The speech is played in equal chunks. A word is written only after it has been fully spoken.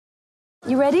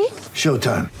You ready?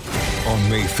 Showtime. On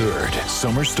May 3rd,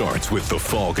 summer starts with The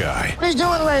Fall Guy. Let's do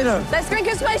it later. Let's drink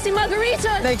a spicy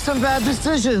margarita. Make some bad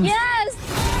decisions. Yes!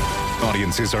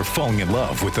 Audiences are falling in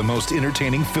love with the most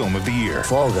entertaining film of the year.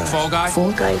 Fall Guy. Fall Guy?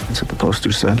 Fall guy. That's what the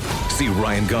poster said. See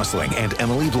Ryan Gosling and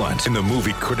Emily Blunt in the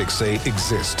movie critics say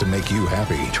exists to make you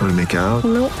happy. Trying to make it out?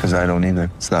 Nope. Because I don't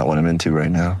either. It's not what I'm into right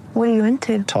now. What are you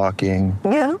into? Talking.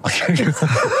 Yeah.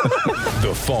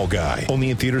 The Fall Guy.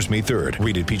 Only in theaters May 3rd.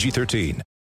 Rated PG-13.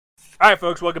 All right,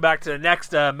 folks, welcome back to the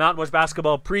next Mountain West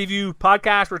Basketball Preview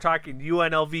podcast. We're talking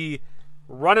UNLV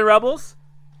Running Rebels.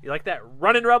 You like that?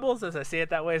 Running Rebels, as I say it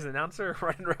that way as an announcer.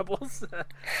 Running Rebels.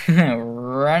 Running There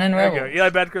you Rebels. go. Eli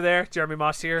Bedker there. Jeremy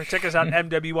Moss here. Check us out at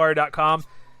MWWire.com.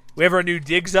 We have our new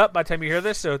digs up by the time you hear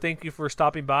this, so thank you for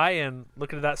stopping by and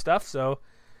looking at that stuff. So,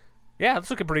 yeah,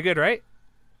 it's looking pretty good, right?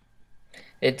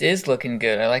 It is looking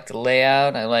good. I like the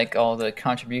layout. I like all the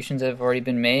contributions that have already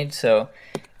been made. So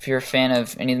if you're a fan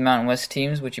of any of the Mountain West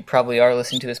teams, which you probably are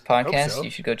listening to this podcast, so. you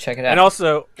should go check it out. And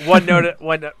also,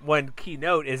 one key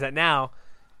note is that now,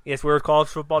 yes, we're college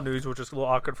football news, which is a little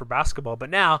awkward for basketball.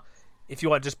 But now, if you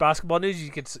want just basketball news,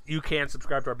 you can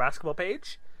subscribe to our basketball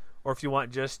page, or if you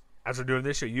want just, as we're doing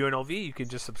this show, UNLV, you can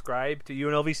just subscribe to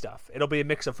UNLV stuff. It'll be a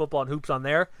mix of football and hoops on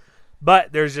there,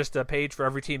 but there's just a page for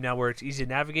every team now where it's easy to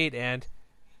navigate and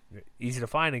easy to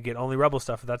find and get only Rebel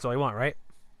stuff if that's all you want, right?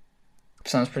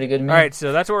 Sounds pretty good to me. All right,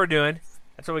 so that's what we're doing.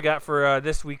 That's what we got for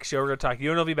this week's show. We're going to talk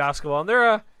UNLV basketball, and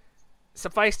they're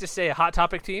suffice to say a hot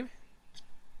topic team.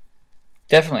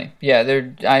 Definitely. Yeah,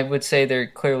 I would say they're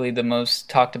clearly the most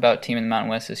talked about team in the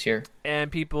Mountain West this year.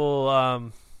 And people,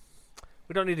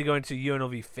 we don't need to go into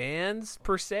UNLV fans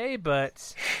per se,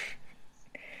 but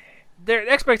their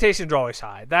expectations are always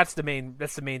high. That's the main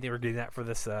thing we're getting at for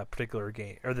this particular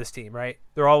game or this team, right?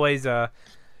 They're always they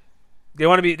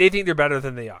think they're better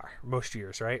than they are most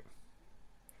years, right?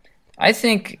 I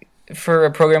think for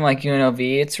a program like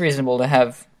UNLV, it's reasonable to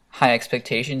have high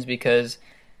expectations because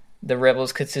the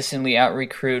Rebels consistently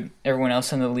out-recruit everyone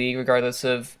else in the league, regardless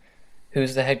of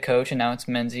who's the head coach, and now it's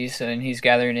Menzies, and he's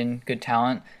gathered in good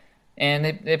talent. And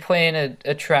they play in an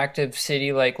attractive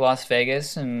city like Las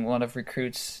Vegas, and a lot of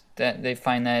recruits that they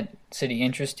find that city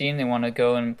interesting. They want to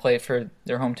go and play for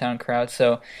their hometown crowd.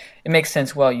 So it makes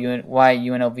sense why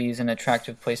UNLV is an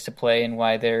attractive place to play and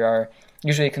why there are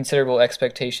usually considerable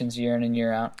expectations year in and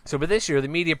year out. So, but this year, the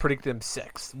media predicted them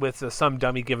sixth with some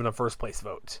dummy giving a first-place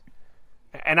vote.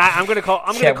 And I'm going to call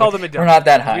them a dummy. We're not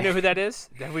that high. Do you know who that is?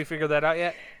 Have we figured that out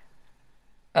yet?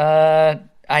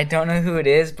 I don't know who it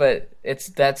is, but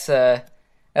that's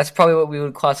probably what we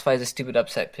would classify as a stupid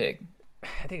upset pick.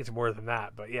 I think it's more than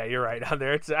that, but yeah, you're right on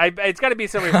there. It's got to be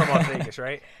somebody from Las Vegas,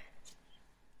 right?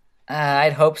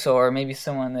 I'd hope so, or maybe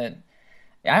someone that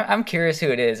I'm curious who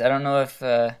it is. I don't know if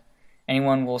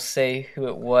anyone will say who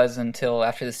it was until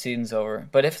after the season's over.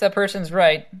 But if that person's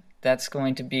right, that's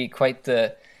going to be quite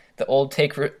the Old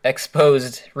Take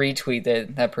exposed retweet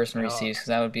that person receives, because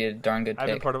that would be a darn good pick. I've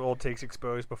been part of Old Takes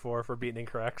exposed before for being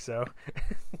incorrect, so.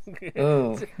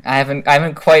 Ooh, I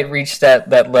haven't quite reached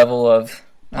that level of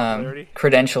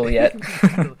credential yet.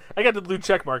 I got the blue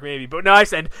check mark maybe, but no, I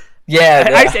send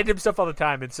him stuff all the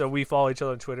time, and so we follow each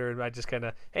other on Twitter, and I just kind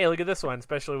of, hey, look at this one,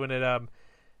 especially when it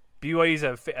BYU's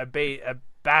a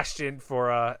bastion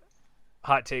for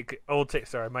hot take, old take.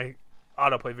 Sorry, my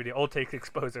autoplay video, Old Take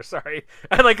exposer. Sorry,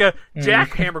 I had like a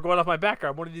jackhammer going off my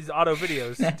background. One of these auto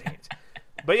videos.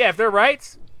 But yeah, if they're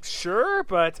right, sure,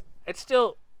 but it's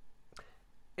still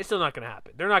not going to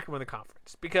happen. They're not going to win the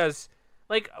conference because.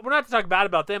 Like, we're not to talk bad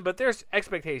about them, but there's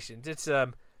expectations. It's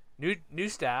new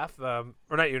staff, or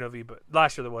not UNLV, but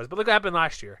last year there was. But look what happened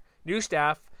last year. New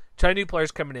staff, ton of new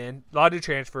players coming in, a lot of new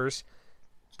transfers.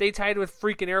 They tied with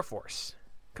freaking Air Force.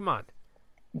 Come on.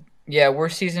 Yeah,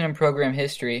 worst season in program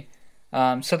history.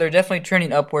 So they're definitely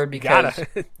trending upward because,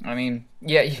 I mean,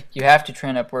 yeah, you have to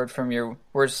trend upward from your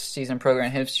worst season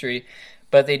program history.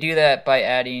 But they do that by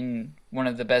adding one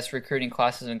of the best recruiting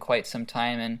classes in quite some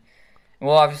time, and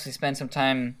we'll obviously spend some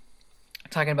time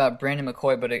talking about Brandon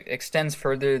McCoy, but it extends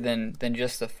further than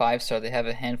just the 5-star. They have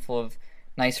a handful of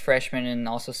nice freshmen and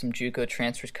also some JUCO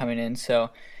transfers coming in. So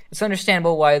it's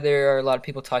understandable why there are a lot of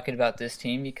people talking about this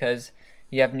team because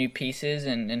you have new pieces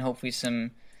and hopefully some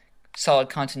solid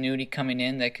continuity coming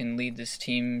in that can lead this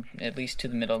team at least to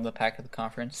the middle of the pack of the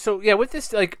conference. So, yeah, with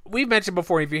this, like we mentioned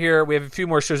before, if you're here, we have a few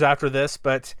more shows after this,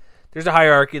 but there's a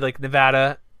hierarchy. Like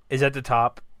Nevada is at the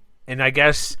top, and I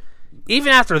guess –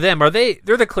 even after them, they're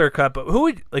the clear cut, but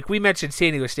like we mentioned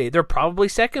San Diego State, they're probably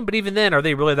second, but even then, are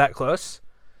they really that close?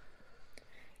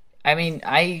 I mean,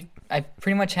 I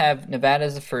pretty much have Nevada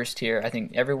as the first tier. I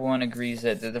think everyone agrees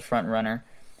that they're the front runner.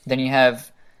 Then you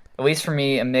have at least for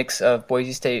me, a mix of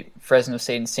Boise State, Fresno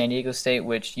State, and San Diego State,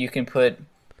 which you can put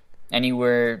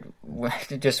anywhere,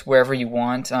 just wherever you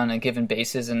want on a given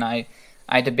basis. And I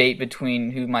debate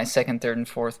between who my second, third, and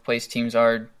fourth place teams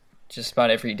are just about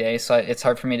every day, so it's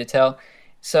hard for me to tell.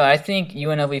 So I think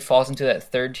UNLV falls into that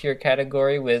third tier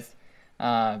category with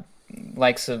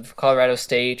likes of Colorado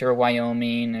State or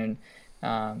Wyoming,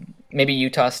 and maybe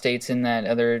Utah State's in that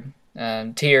other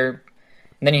tier.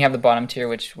 And then you have the bottom tier,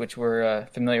 which we're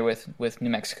familiar with New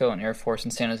Mexico and Air Force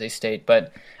and San Jose State.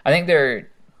 But I think there are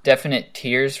definite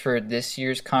tiers for this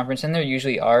year's conference, and there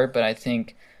usually are, but I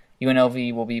think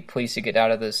UNLV will be pleased to get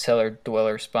out of the cellar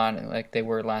dweller spot like they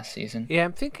were last season. Yeah,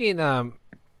 I'm thinking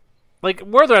like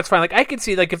where that's fine. Like I could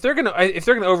see like if they're gonna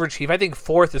overachieve, I think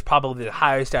fourth is probably the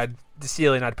highest the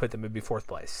ceiling I'd put them would be fourth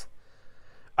place.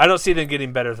 I don't see them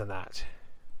getting better than that.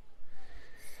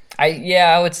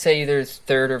 I would say either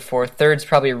third or fourth. Third's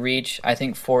probably a reach. I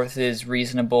think fourth is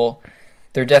reasonable.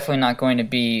 They're definitely not going to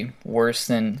be worse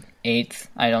than eighth.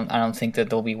 I don't think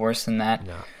that they'll be worse than that.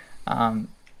 No.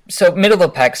 So middle of the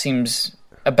pack seems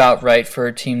about right for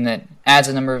a team that adds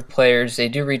a number of players. They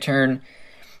do return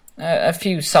a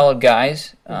few solid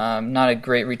guys. Not a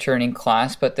great returning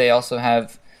class, but they also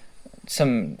have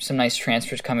some nice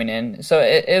transfers coming in. So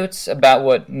it's about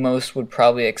what most would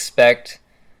probably expect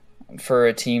for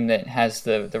a team that has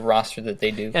the roster that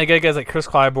they do. Yeah, guys like Chris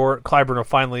Clyburn will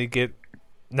finally get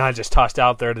not just tossed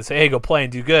out there to say, hey, go play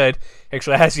and do good.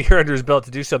 Actually has a year under his belt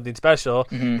to do something special.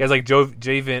 Mm-hmm. Guys like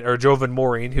Jovan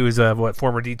Mooring, who is a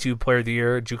former D2 player of the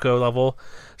year at JUCO level.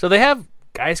 So they have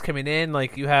guys coming in.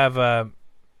 Like you have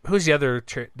who's the other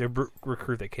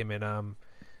recruit that came in?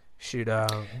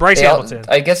 Bryce Hamilton.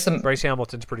 I guess Bryce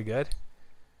Hamilton's pretty good.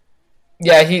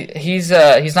 Yeah, he's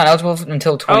not eligible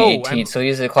until 2018, so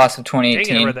he's a class of 2018.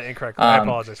 Dang it, I read that incorrectly. I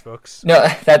apologize, folks. No,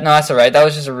 that's all right. That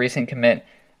was just a recent commit.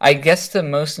 I guess the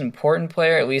most important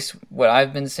player, at least what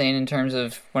I've been saying in terms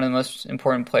of one of the most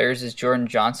important players, is Jordan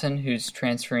Johnson, who's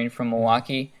transferring from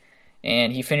Milwaukee,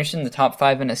 and he finished in the top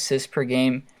 5 in assists per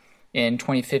game in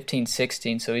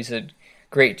 2015-16. So he's a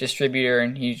great distributor,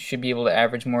 and he should be able to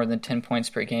average more than 10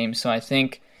 points per game. So I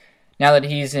think now that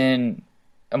he's in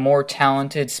a more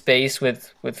talented space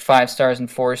with 5 stars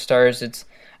and 4 stars,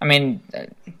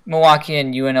 Milwaukee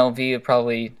and UNLV are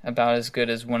probably about as good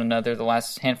as one another the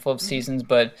last handful of seasons,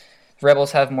 but the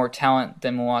Rebels have more talent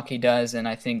than Milwaukee does, and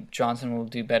I think Johnson will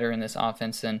do better in this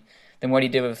offense than what he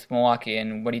did with Milwaukee,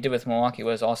 and what he did with Milwaukee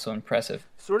was also impressive.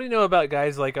 So what do you know about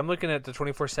guys like, I'm looking at the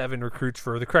 24/7 recruits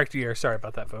for the correct year, sorry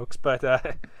about that, folks, but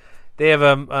they have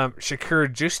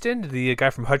Shakur Justin, the guy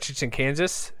from Hutchinson,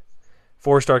 Kansas,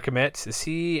 4-star commit. Is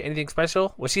he anything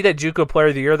special? Was he that JUCO player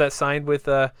of the year that signed with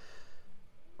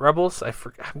Rebels? I'm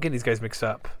getting these guys mixed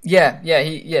up. Yeah.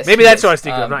 Yes. Maybe that's what I was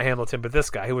thinking of, not Hamilton, but this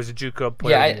guy who was a JUCO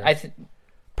player of the year.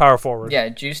 Power forward. Yeah,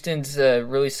 Justin's a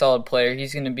really solid player.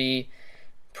 He's going to be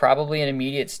probably an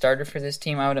immediate starter for this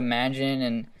team, I would imagine.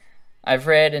 And I've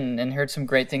read and heard some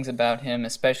great things about him,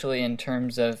 especially in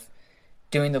terms of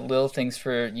doing the little things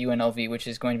for UNLV, which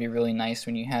is going to be really nice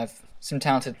when you have some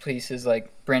talented pieces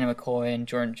like Brandon McCoy and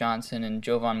Jordan Johnson and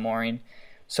Jovan Mooring.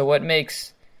 So what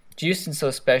makes Justin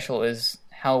so special is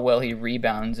how well he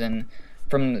rebounds. And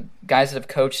from the guys that have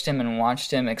coached him and watched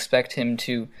him, expect him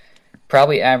to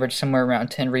probably average somewhere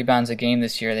around 10 rebounds a game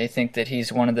this year. They think that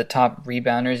he's one of the top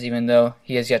rebounders, even though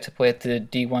he has yet to play at the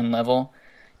D1 level.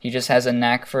 He just has a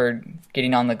knack for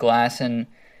getting on the glass and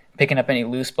picking up any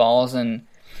loose balls, and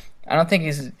I don't think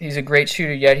he's a great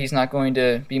shooter yet. He's not going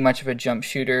to be much of a jump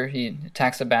shooter. He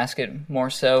attacks the basket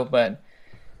more so, but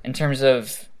in terms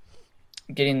of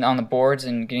getting on the boards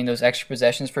and getting those extra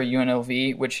possessions for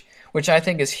UNLV, which I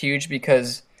think is huge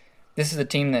because this is a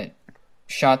team that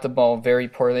shot the ball very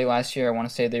poorly last year. I want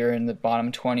to say they were in the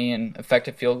bottom 20 in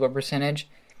effective field goal percentage.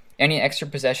 Any extra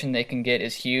possession they can get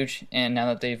is huge, and now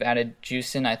that they've added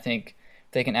Justin, I think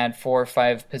they can add 4 or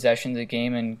 5 possessions a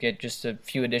game and get just a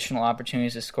few additional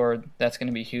opportunities to score. That's going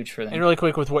to be huge for them. And really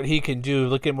quick with what he can do,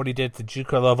 look at what he did to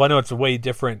JUCO level. I know it's a way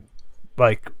different,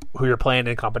 like who you're playing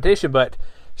in competition, but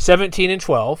 17 and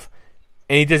 12,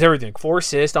 and he does everything. 4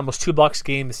 assists, almost 2 blocks a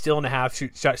game, steal and a half,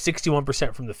 shot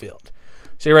 61% from the field.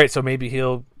 So you're right, so maybe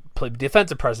he'll play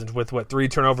defensive presence with 3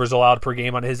 turnovers allowed per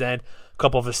game on his end, a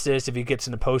couple of assists if he gets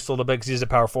in the post a little bit because he's a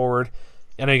power forward.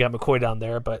 I know you got McCoy down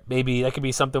there, but maybe that could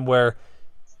be something where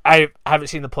I haven't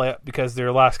seen the play because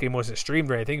their last game wasn't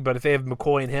streamed or anything, but if they have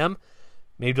McCoy and him,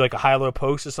 maybe like a high-low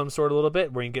post of some sort a little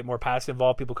bit where you can get more pass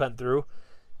involved, people cutting through,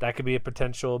 that could be a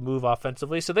potential move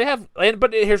offensively. So they have,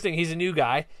 but here's the thing, he's a new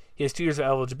guy. He has 2 years of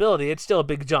eligibility. It's still a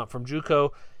big jump from JUCO.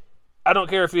 I don't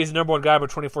care if he's the number 1 guy, but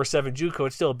 24/7 JUCO,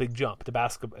 it's still a big jump to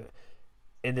basketball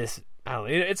in this I don't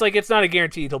know. It's like it's not a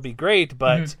guarantee he'll be great,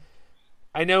 but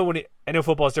I know I know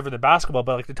football is different than basketball,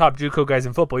 but like the top JUCO guys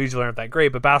in football usually aren't that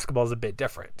great, but basketball is a bit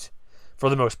different for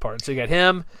the most part. So you got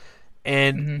him,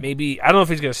 and maybe I don't know if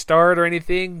he's going to start or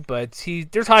anything, but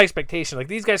there's high expectation. Like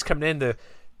these guys coming in, the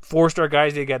 4-star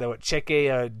guys, they got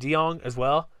Cheke Diong as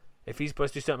well. If he's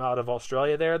supposed to do something out of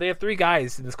Australia there, they have 3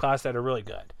 guys in this class that are really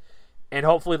good. And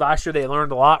hopefully last year they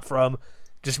learned a lot from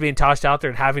just being tossed out there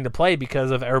and having to play because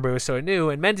of everybody was so new.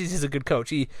 And Menzies is a good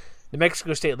coach. New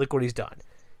Mexico State, look what he's done.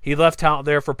 He left talent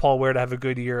there for Paul Ware to have a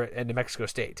good year at New Mexico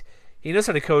State. He knows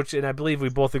how to coach, and I believe we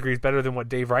both agree is better than what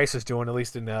Dave Rice is doing, at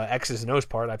least in the X's and O's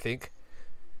part, I think.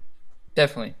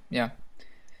 Definitely, yeah.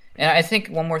 And I think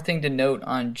one more thing to note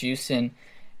on Juicen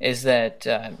is that,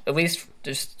 at least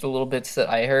just the little bits that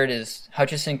I heard, is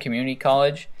Hutchinson Community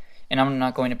College. And I'm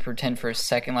not going to pretend for a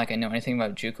second like I know anything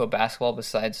about JUCO basketball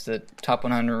besides the top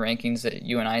 100 rankings that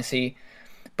you and I see.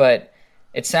 But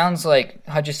it sounds like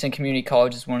Hutchinson Community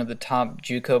College is one of the top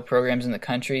JUCO programs in the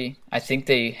country. I think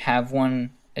they have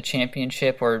won a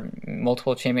championship or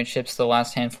multiple championships the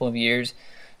last handful of years.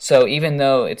 So even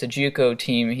though it's a JUCO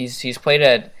team, he's played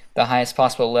at the highest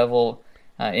possible level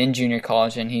in junior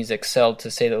college, and he's excelled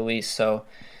to say the least. So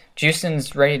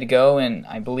Juicen's ready to go, and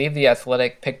I believe The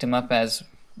Athletic picked him up as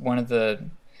one of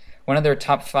their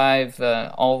top 5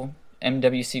 all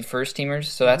MWC first teamers.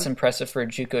 So that's impressive for a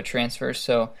JUCO transfer.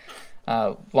 So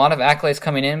a lot of accolades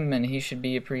coming in, and he should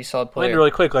be a pretty solid player. And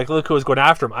really quick, like look who was going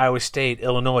after him: Iowa State,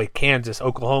 Illinois, Kansas,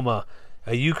 Oklahoma,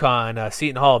 UConn,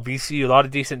 Seton Hall, VCU. A lot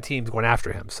of decent teams going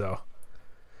after him. So,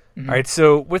 all right.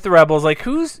 So with the Rebels, like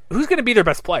who's going to be their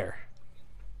best player?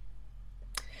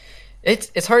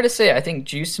 It's hard to say. I think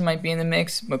Juicen might be in the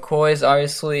mix. McCoy is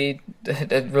obviously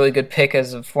a really good pick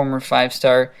as a former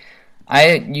 5-star.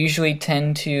 I usually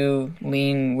tend to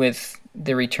lean with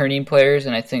the returning players,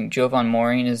 and I think Jovan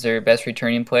Moring is their best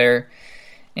returning player.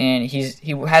 And he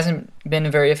hasn't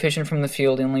been very efficient from the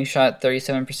field. He only shot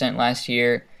 37% last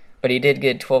year, but he did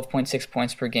get 12.6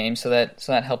 points per game, so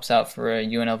that helps out for a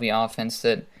UNLV offense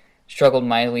that struggled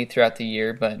mightily throughout the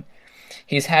year. But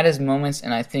he's had his moments,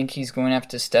 and I think he's going to have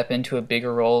to step into a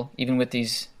bigger role, even with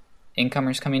these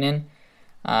incomers coming in.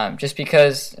 Just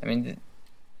because, I mean,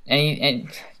 and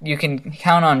you can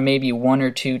count on maybe 1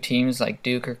 or 2 teams like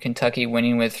Duke or Kentucky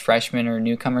winning with freshmen or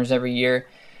newcomers every year.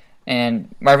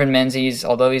 And Marvin Menzies,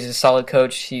 although he's a solid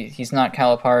coach, he's not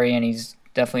Calipari, and he's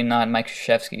definitely not Mike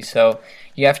Krzyzewski. So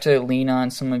you have to lean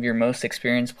on some of your most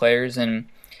experienced players, and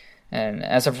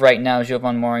as of right now,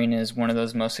 Jovan Moring is one of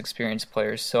those most experienced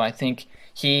players. So I think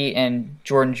he and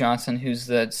Jordan Johnson, who's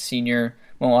the senior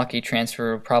Milwaukee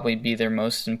transfer, will probably be their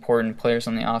most important players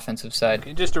on the offensive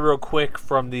side. Just a real quick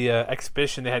from the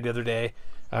exhibition they had the other day,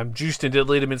 Juicen did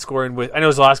lead him in scoring with, I know it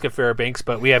was Alaska Fairbanks,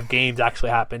 but we have games actually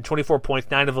happen. 24 points,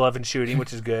 9 of 11 shooting,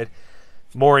 which is good.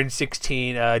 Moring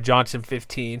 16, Johnson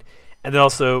 15. And then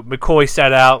also McCoy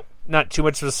sat out. Not too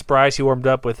much of a surprise. He warmed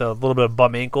up with a little bit of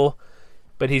bum ankle.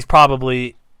 But he's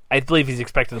probably, I believe he's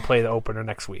expected to play the opener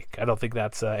next week. I don't think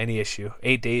that's any issue.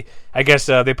 8 days. I guess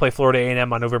they play Florida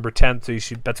A&M on November 10th,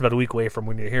 so that's about a week away from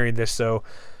when you're hearing this. So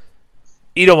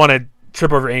you don't want to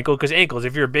trip over ankle, because ankles,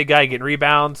 if you're a big guy getting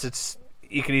rebounds,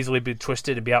 you could easily be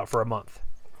twisted and be out for a month.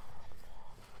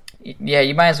 Yeah,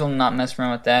 you might as well not mess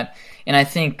around with that. And I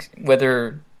think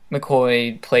whether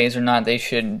McCoy plays or not, they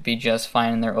should be just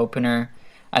fine in their opener.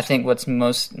 I think what's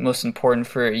most important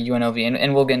for UNLV,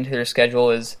 and we'll get into their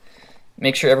schedule, is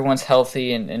make sure everyone's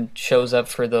healthy and shows up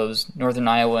for those Northern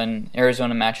Iowa and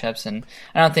Arizona matchups. And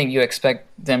I don't think you expect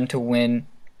them to win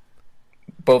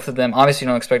both of them. Obviously, you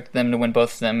don't expect them to win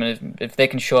both of them. And if they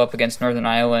can show up against Northern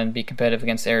Iowa and be competitive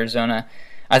against Arizona,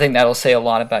 I think that'll say a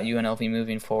lot about UNLV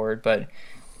moving forward. But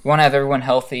you want to have everyone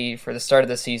healthy for the start of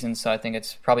the season, so I think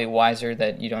it's probably wiser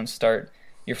that you don't start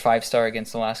your 5-star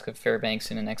against Alaska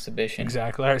Fairbanks in an exhibition.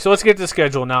 Exactly. All right, so let's get to the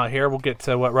schedule now here. We'll get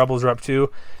to what Rebels are up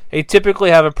to. They typically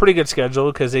have a pretty good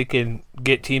schedule because they can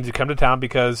get teams to come to town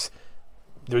because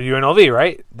they're UNLV,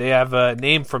 right? They have a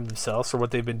name from themselves for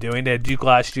what they've been doing. They had Duke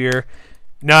last year,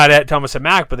 not at Thomas and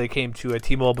Mack, but they came to a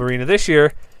T-Mobile Arena this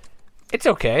year. It's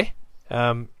okay.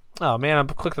 Oh, man, I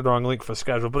clicked the wrong link for the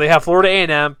schedule. But they have Florida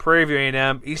A&M, Prairie View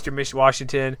A&M, Eastern Michigan,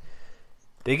 Washington.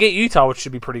 They get Utah, which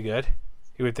should be pretty good,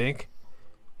 you would think.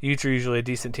 Utes are usually a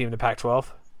decent team in the Pac-12.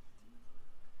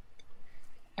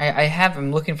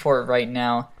 I'm looking for it right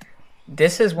now.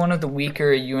 This is one of the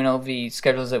weaker UNLV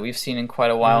schedules that we've seen in quite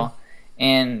a while.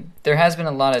 And there has been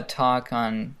a lot of talk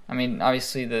on,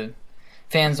 obviously the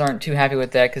fans aren't too happy with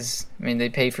that because, they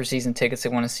pay for season tickets. They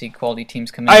want to see quality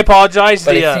teams come in. I apologize.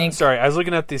 Sorry, I was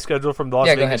looking at the schedule from the Las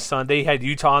Vegas Sun. They had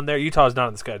Utah on there. Utah's not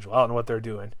on the schedule. I don't know what they're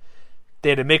doing. They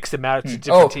had to mix and match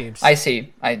different teams. I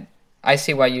see. I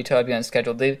see why Utah would be on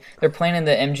schedule. They're playing in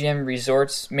the MGM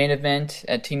Resorts main event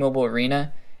at T-Mobile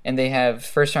Arena, and they have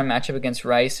first round matchup against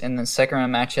Rice, and then second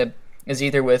round matchup is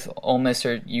either with Ole Miss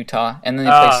or Utah, and then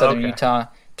they play Southern Utah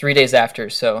 3 days after.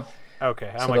 So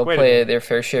they'll play their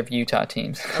fair share of Utah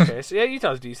teams. Okay, so yeah,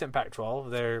 Utah's decent.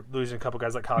 Pac-12, they're losing a couple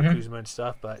guys like Kyle Kuzma and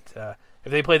stuff, but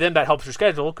if they play them, that helps their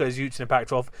schedule because Utes in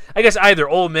Pac-12. I guess either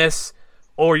Ole Miss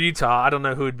or Utah. I don't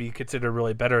know who would be considered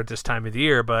really better at this time of the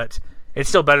year, but it's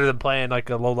still better than playing like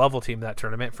a low-level team in that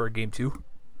tournament for a game 2.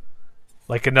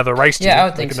 Like another Rice team, I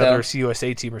would think another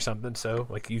CUSA team or something, so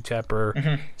like UTEP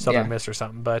or Southern Miss or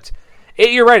something. But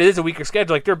you're right, it is a weaker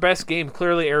schedule. Like their best game,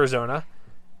 clearly Arizona,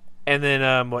 and then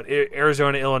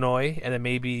Arizona, Illinois, and then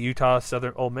maybe Utah,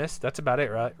 Southern, Ole Miss. That's about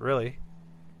it, right? Really?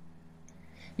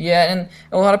 Yeah, and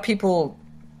a lot of people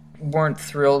weren't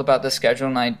thrilled about the schedule,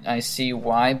 and I see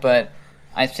why, but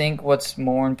I think what's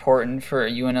more important for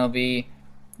UNLV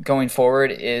going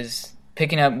forward is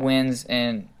picking up wins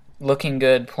and looking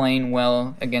good, playing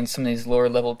well against some of these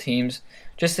lower-level teams,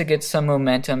 just to get some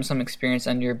momentum, some experience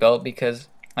under your belt, because,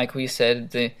 like we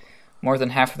said, more than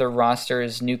half of their roster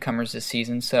is newcomers this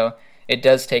season, so it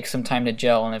does take some time to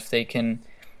gel, and if they can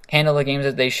handle the games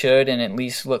that they should and at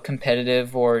least look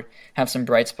competitive or have some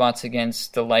bright spots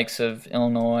against the likes of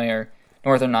Illinois or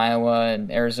Northern Iowa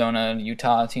and Arizona and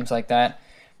Utah, teams like that,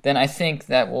 then I think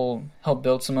that will help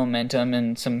build some momentum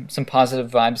and some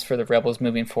positive vibes for the Rebels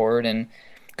moving forward. And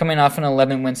coming off an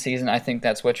 11-win season, I think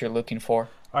that's what you're looking for.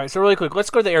 All right, so really quick, let's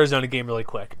go to the Arizona game really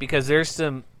quick, because there's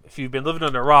some, if you've been living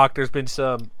under a rock, there's been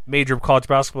some major college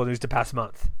basketball news the past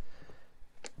month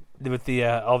with the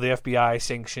all the FBI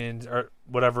sanctions or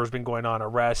whatever has been going on,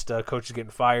 arrest, coaches getting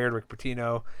fired, Rick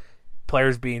Pitino,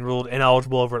 players being ruled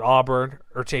ineligible over at Auburn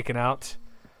or taken out.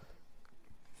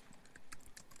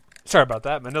 Sorry about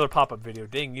that. Another pop-up video.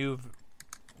 Dang you,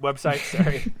 website.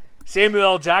 Sorry. Samuel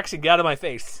L. Jackson, get out of my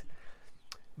face.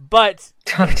 But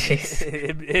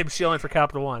him shilling for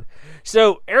Capital One.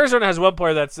 So Arizona has one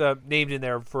player that's named in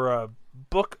there for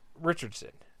Book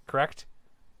Richardson, correct?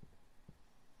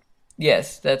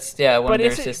 Yes, that's one of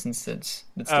their assistants that's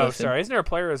listed. Sorry. Isn't there a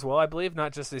player as well, I believe,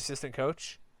 not just the assistant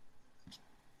coach?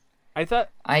 Maybe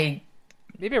I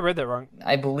read that wrong.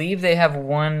 I believe they have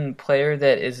one player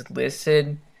that is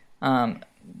listed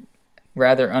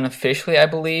rather unofficially, I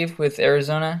believe, with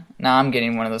Arizona. Now I'm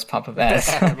getting one of those pop-up ads.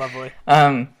 Lovely.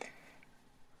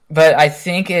 But I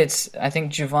think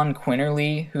Javon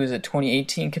Quinterly, who's a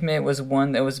 2018 commit, was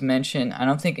one that was mentioned. I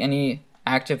don't think any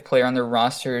active player on their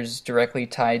roster is directly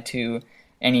tied to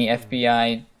any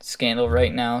FBI scandal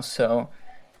right now. So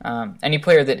any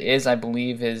player that is, I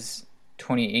believe, is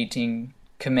 2018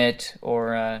 commit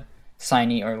or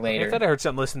signee or later. I thought I heard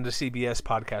something listening to CBS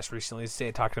podcast recently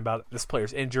talking about this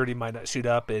player's injured, he might not shoot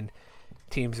up, and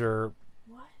teams are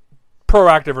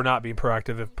proactive or not being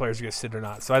proactive if players get sit or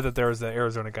not. So I thought there was the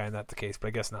Arizona guy in that the case, but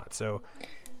I guess not. So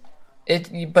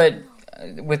But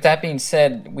with that being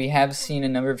said, we have seen a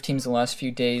number of teams the last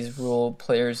few days rule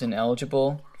players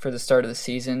ineligible for the start of the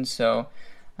season. So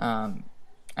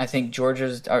I think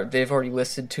they've already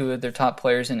listed 2 of their top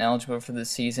players ineligible for the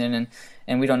season,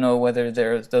 and we don't know whether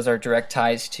those are direct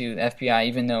ties to the FBI,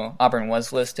 even though Auburn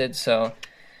was listed. So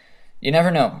you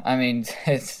never know. I mean,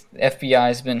 FBI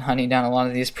has been hunting down a lot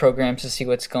of these programs to see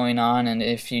what's going on, and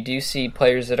if you do see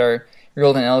players that are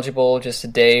ruled ineligible just a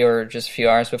day or just a few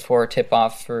hours before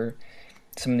tip-off for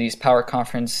some of these power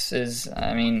conferences,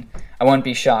 I mean, I wouldn't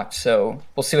be shocked. So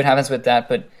we'll see what happens with that.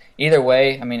 But either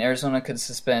way, I mean, Arizona could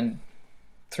suspend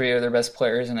 3 of their best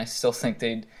players, and I still think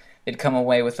they'd come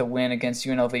away with a win against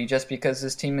UNLV just because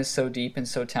this team is so deep and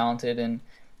so talented, and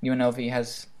UNLV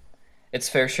has its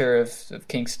fair share of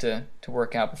kinks to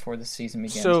work out before the season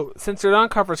begins. So since their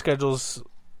non-conference schedule's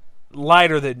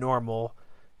lighter than normal,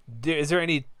 is there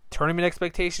any tournament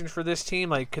expectations for this team?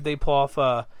 Like, could they pull off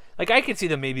I could see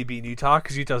them maybe beating Utah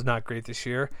because Utah's not great this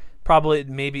year. Probably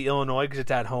maybe Illinois because it's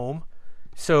at home.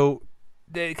 So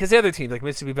because the other teams like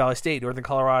Mississippi Valley State, Northern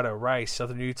Colorado, Rice,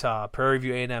 Southern Utah, Prairie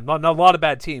View A&M, not a lot of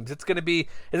bad teams. Is it going to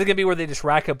be where they just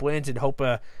rack up wins and hope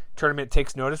a tournament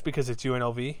takes notice because it's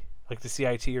UNLV, like the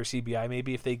CIT or CBI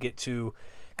maybe if they get to,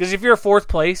 because if you're 4th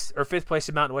place or 5th place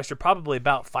in Mountain West, you're probably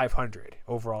about 500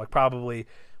 overall, like probably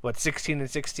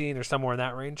 16-16 or somewhere in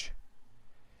that range.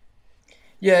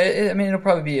 Yeah, I mean it'll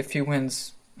probably be a few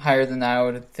wins higher than that, I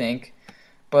would think,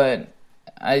 but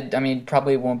I mean,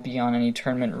 probably won't be on any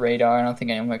tournament radar. I don't think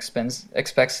anyone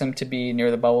expects them to be near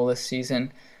the bubble this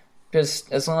season.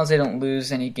 Just as long as they don't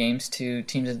lose any games to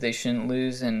teams that they shouldn't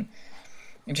lose, and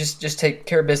just take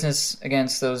care of business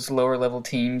against those lower level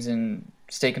teams and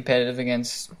stay competitive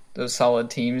against those solid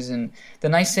teams. And the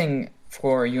nice thing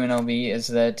for UNLV is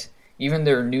that even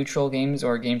their neutral games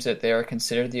or games that they are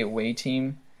considered the away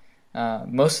team,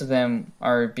 most of them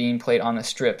are being played on the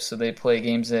Strip. So they play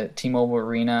games at T-Mobile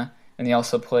Arena, and they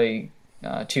also play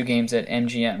 2 games at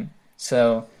MGM.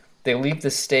 So they leave the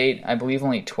state, I believe,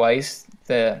 only twice.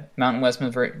 The Mountain West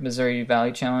Missouri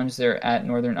Valley Challenge, they're at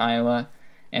Northern Iowa,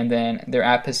 and then they're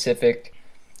at Pacific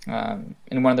in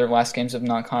one of their last games of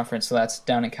non-conference, so that's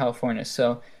down in California.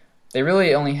 So they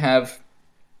really only have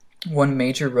one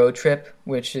major road trip,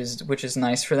 which is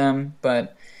nice for them.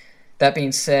 But that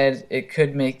being said, it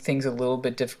could make things a little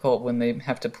bit difficult when they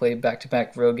have to play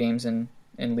back-to-back road games in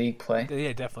league play.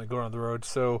 Yeah, definitely going on the road.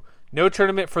 So no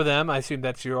tournament for them. I assume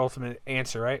that's your ultimate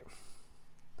answer, right?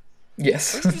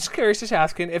 Yes. I'm just curious, just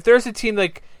asking. If there's a team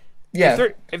like, if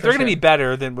they're going to be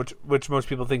better than which most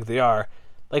people think they are,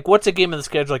 like what's a game in the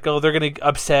schedule? Like, they're going to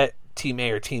upset Team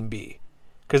A or Team B,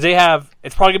 because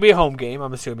it's probably going to be a home game,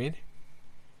 I'm assuming.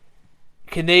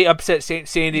 Can they upset San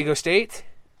Diego State?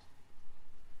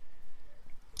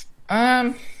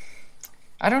 I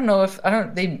don't know if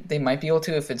they might be able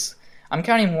to if it's. I'm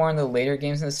counting more on the later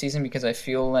games in the season because I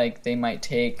feel like they might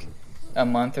take a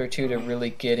month or two to really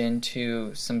get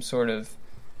into some sort of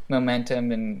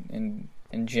momentum and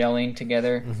gelling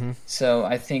together. Mm-hmm. So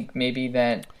I think maybe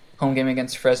that home game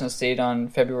against Fresno State on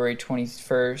February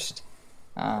 21st,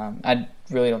 I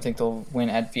really don't think they'll win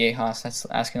at Viejas. That's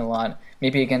asking a lot.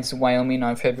 Maybe against Wyoming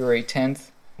on February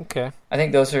 10th. Okay. I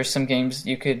think those are some games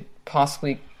you could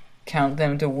possibly count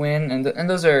them to win, and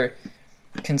those are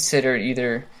considered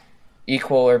either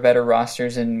equal or better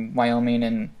rosters in Wyoming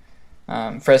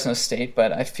and Fresno State,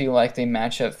 but I feel like they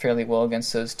match up fairly well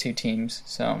against those two teams.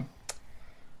 So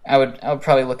I would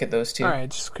probably look at those two. All right,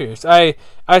 just curious. I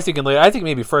was thinking later. I think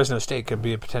maybe Fresno State could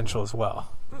be a potential as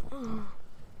well.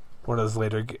 One of those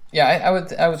later. Yeah,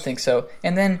 I would think so.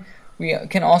 And then we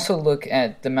can also look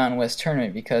at the Mountain West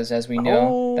tournament because, as we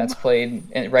know, that's played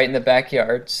right in the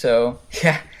backyard. So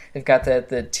yeah, they've got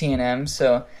the T&M.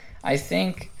 So I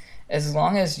think as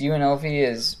long as UNLV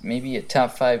is maybe a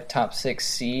top 5, top 6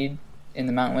 seed in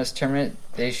the Mountain West tournament,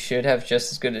 they should have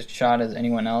just as good a shot as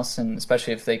anyone else, and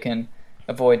especially if they can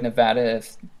avoid Nevada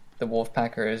if the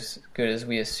Wolfpack are as good as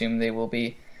we assume they will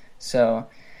be. So,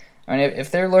 I mean, if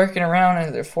they're lurking around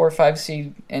and they're 4 or 5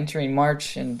 seed entering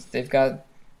March and they've got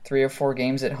 3 or 4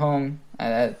 games at home,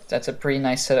 that's a pretty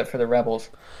nice setup for the Rebels.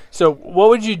 So what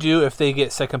would you do if they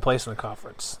get second place in the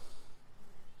conference?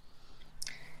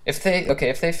 If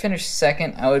they finish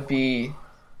second, I'd be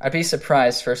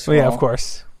surprised, first of all. Yeah, of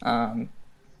course.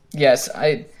 Yes,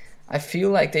 I feel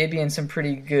like they'd be in some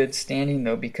pretty good standing,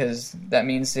 though, because that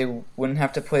means they wouldn't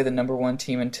have to play the number 1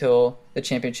 team until the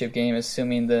championship game,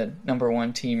 assuming the number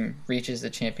 1 team reaches the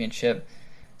championship.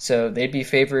 So they'd be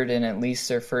favored in at least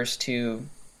their first 2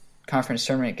 conference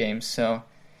tournament games. So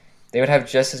they would have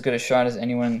just as good a shot as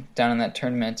anyone down in that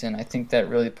tournament, and I think that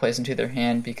really plays into their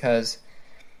hand because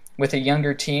with a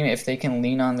younger team, if they can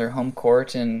lean on their home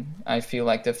court, and I feel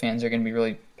like the fans are going to be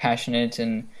really passionate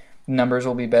and numbers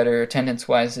will be better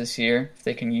attendance-wise this year, if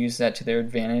they can use that to their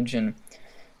advantage and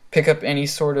pick up any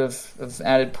sort of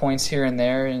added points here and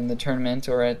there in the tournament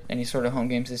or at any sort of home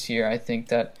games this year, I think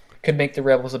that could make the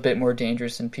Rebels a bit more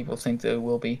dangerous than people think they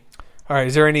will be. All right,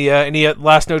 is there any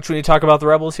last notes when you talk about the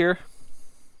Rebels here?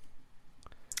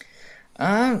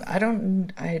 I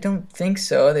don't think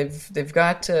so. They've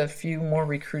got a few more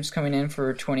recruits coming in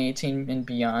for 2018 and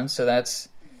beyond, so that's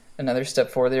another step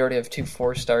forward. They already have 2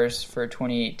 4-stars for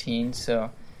 2018,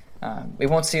 so we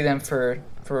won't see them for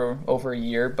over a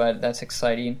year, but that's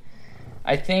exciting.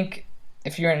 I think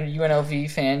if you're a UNLV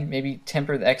fan, maybe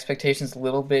temper the expectations a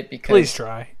little bit because please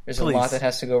try. There's a lot that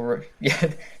has to go.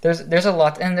 Yeah, there's a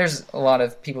lot, and there's a lot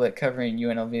of people that covering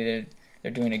UNLV.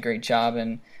 They're doing a great job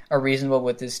and are reasonable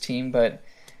with this team, but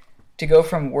to go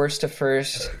from worst to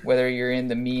first, whether you're in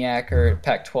the MEAC or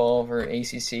Pac-12 or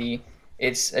ACC,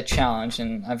 it's a challenge.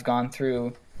 And I've gone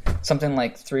through something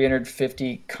like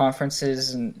 350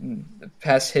 conferences in the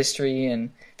past history, and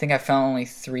I think I found only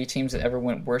 3 teams that ever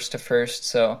went worst to first.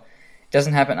 So it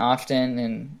doesn't happen often,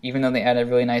 and even though they add a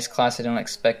really nice class, I don't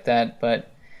expect that. But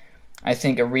I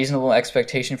think a reasonable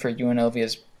expectation for UNLV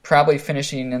is probably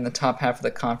finishing in the top half of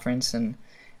the conference, and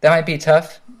that might be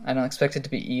tough. I don't expect it to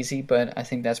be easy, but I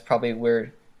think that's probably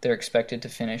where they're expected to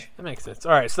finish. That makes sense.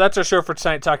 All right, so that's our show for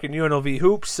tonight, talking UNLV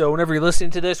hoops. So whenever you're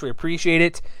listening to this, we appreciate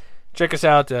it. Check us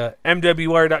out,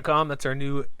 mwwire.com. That's our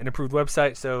new and improved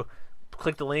website. So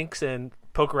click the links and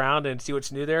poke around and see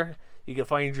what's new there. You can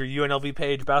find your UNLV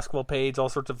page, basketball page, all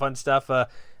sorts of fun stuff.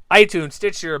 iTunes,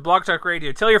 Stitcher, Blog Talk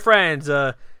Radio. Tell your friends.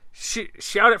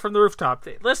 shout it from the rooftop.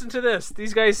 Listen to this.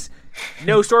 These guys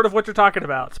know sort of what they're talking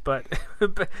about. But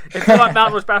it's not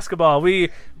Mountain West basketball.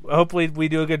 Hopefully we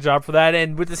do a good job for that.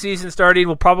 And with the season starting,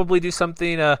 we'll probably do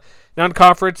something.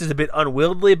 Non-conference is a bit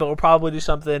unwieldy, but we'll probably do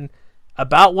something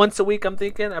about once a week. I'm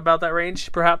thinking about that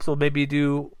range. Perhaps we'll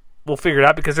figure it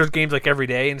out because there's games like every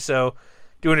day, and so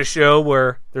doing a show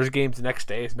where there's games the next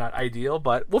day is not ideal,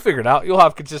 but we'll figure it out. You'll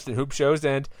have consistent hoop shows,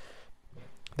 and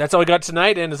that's all we got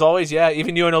tonight. And as always,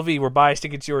 even UNLV, we're biased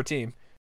against your team.